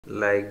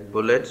Like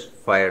bullets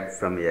fired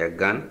from a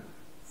gun,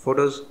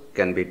 photos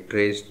can be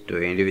traced to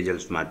individual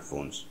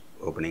smartphones,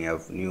 opening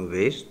up new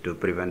ways to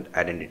prevent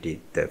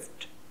identity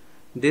theft.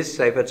 This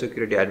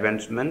cybersecurity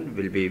advancement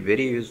will be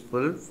very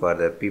useful for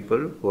the people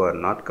who are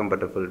not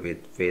comfortable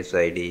with Face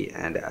ID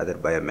and other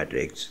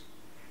biometrics.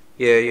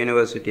 A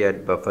university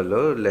at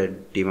Buffalo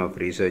led team of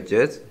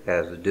researchers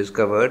has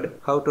discovered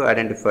how to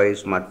identify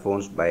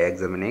smartphones by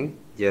examining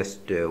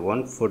just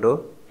one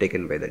photo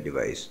taken by the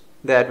device.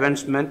 The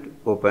advancement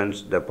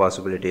opens the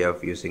possibility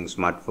of using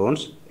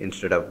smartphones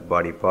instead of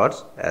body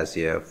parts as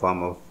a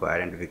form of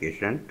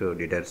identification to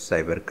deter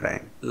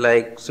cybercrime.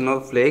 Like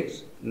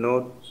snowflakes,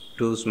 no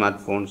two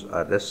smartphones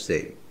are the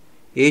same.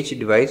 Each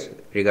device,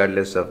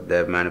 regardless of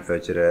the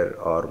manufacturer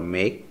or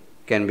make,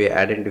 can be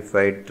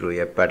identified through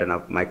a pattern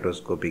of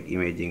microscopic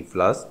imaging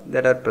flaws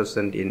that are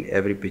present in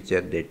every picture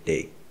they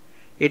take.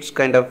 It's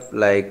kind of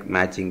like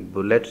matching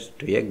bullets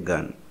to a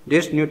gun.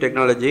 This new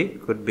technology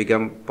could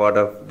become part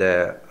of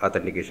the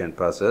authentication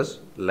process,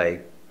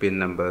 like PIN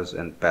numbers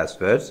and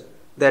passwords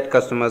that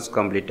customers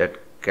complete at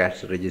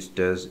cash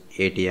registers,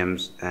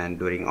 ATMs, and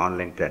during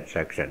online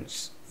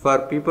transactions. For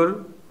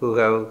people who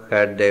have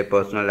had their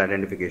personal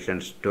identification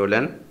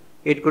stolen,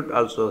 it could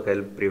also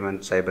help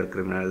prevent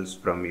cybercriminals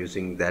from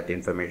using that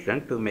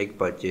information to make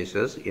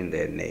purchases in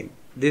their name.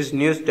 This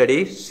new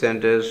study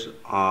centers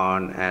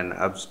on an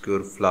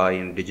obscure flaw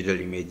in digital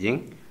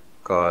imaging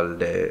called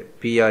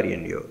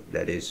PRNU,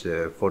 that is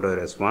photo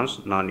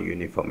response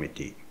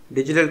non-uniformity.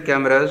 Digital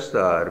cameras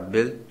are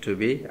built to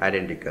be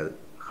identical.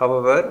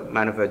 However,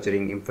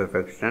 manufacturing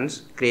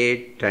imperfections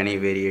create tiny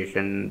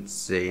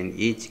variations in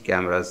each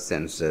camera's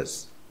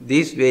sensors.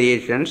 These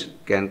variations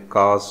can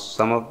cause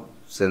some of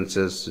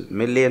sensors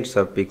millions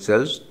of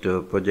pixels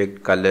to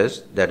project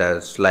colors that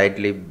are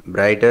slightly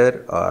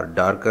brighter or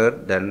darker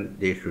than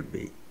they should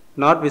be.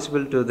 Not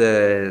visible to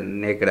the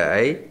naked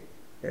eye,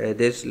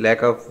 this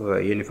lack of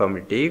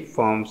uniformity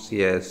forms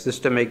a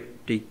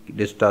systematic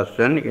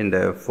distortion in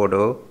the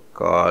photo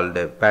called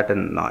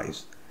pattern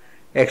noise.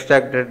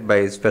 Extracted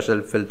by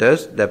special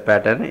filters, the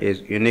pattern is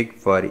unique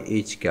for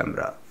each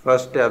camera.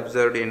 First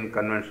observed in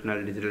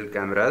conventional digital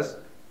cameras,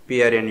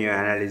 PRNU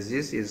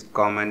analysis is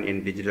common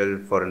in digital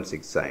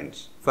forensic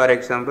science. For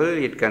example,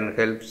 it can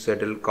help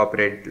settle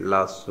copyright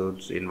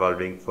lawsuits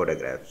involving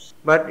photographs.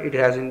 But it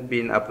hasn't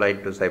been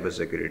applied to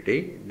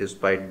cybersecurity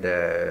despite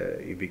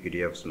the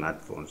ubiquity of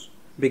smartphones.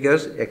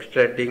 Because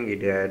extracting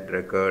it had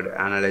required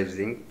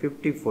analyzing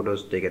 50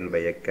 photos taken by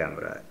a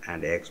camera,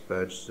 and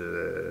experts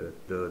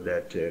though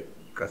that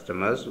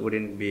customers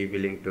wouldn't be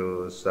willing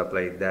to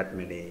supply that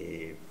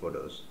many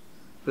photos.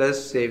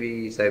 Plus,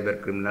 savvy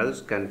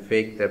cybercriminals can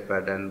fake the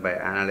pattern by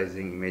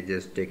analyzing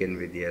images taken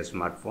with a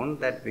smartphone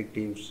that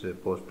victims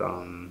post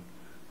on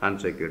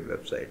unsecured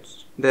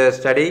websites. The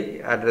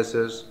study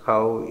addresses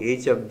how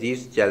each of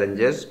these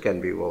challenges can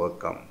be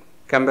overcome.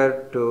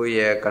 Compared to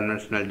a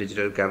conventional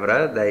digital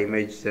camera, the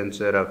image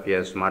sensor of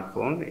a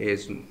smartphone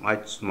is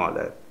much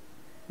smaller.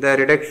 The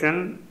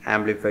reduction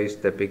amplifies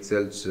the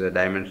pixel's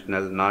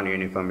dimensional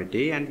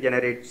non-uniformity and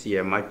generates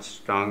a much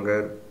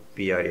stronger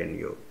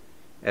PRNU.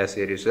 As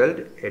a result,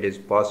 it is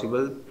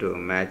possible to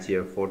match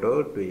a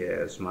photo to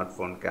a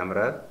smartphone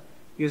camera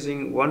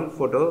using one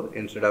photo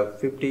instead of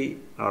 50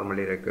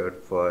 normally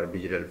required for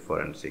digital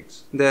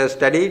forensics. The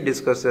study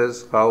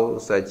discusses how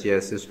such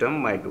a system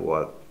might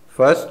work.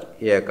 First,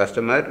 a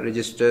customer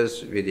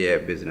registers with a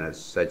business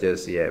such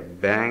as a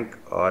bank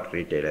or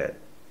retailer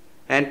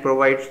and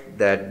provides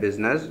that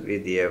business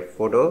with a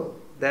photo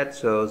that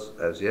serves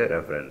as a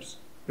reference.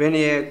 When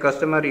a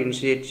customer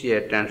initiates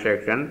a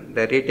transaction,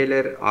 the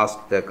retailer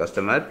asks the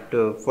customer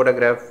to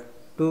photograph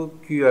two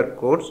QR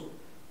codes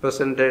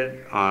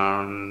presented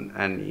on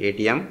an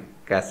ATM,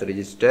 cash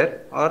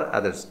register, or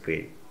other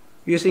screen.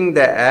 Using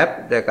the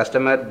app, the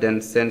customer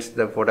then sends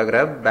the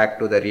photograph back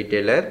to the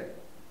retailer,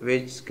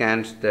 which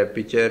scans the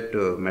picture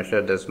to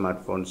measure the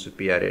smartphone's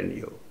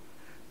PRNU.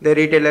 The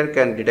retailer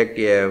can detect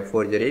a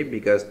forgery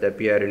because the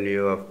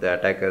PRNU of the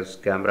attacker's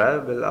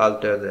camera will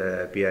alter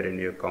the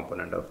PRNU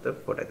component of the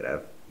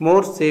photograph.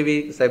 More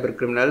savvy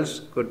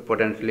cybercriminals could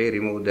potentially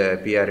remove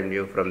the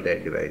PRNU from their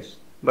device.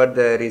 But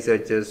the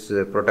researchers'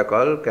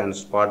 protocol can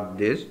spot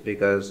this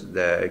because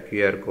the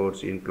QR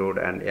codes include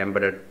an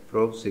embedded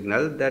probe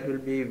signal that will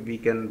be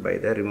weakened by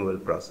the removal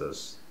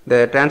process.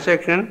 The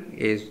transaction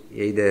is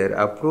either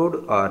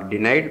approved or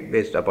denied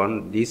based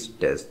upon these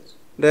tests.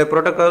 The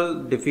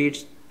protocol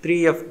defeats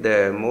three of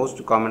the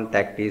most common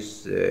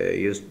tactics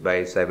used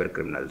by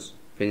cybercriminals: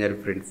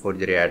 fingerprint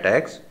forgery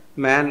attacks,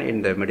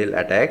 man-in-the-middle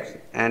attacks,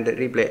 and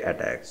replay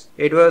attacks.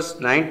 It was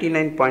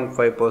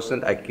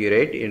 99.5%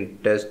 accurate in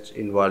tests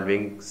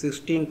involving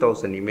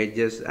 16,000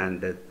 images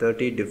and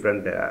 30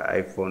 different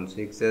iPhone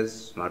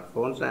 6s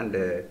smartphones and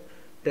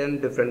 10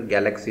 different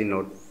Galaxy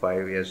Note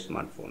 5s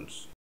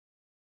smartphones.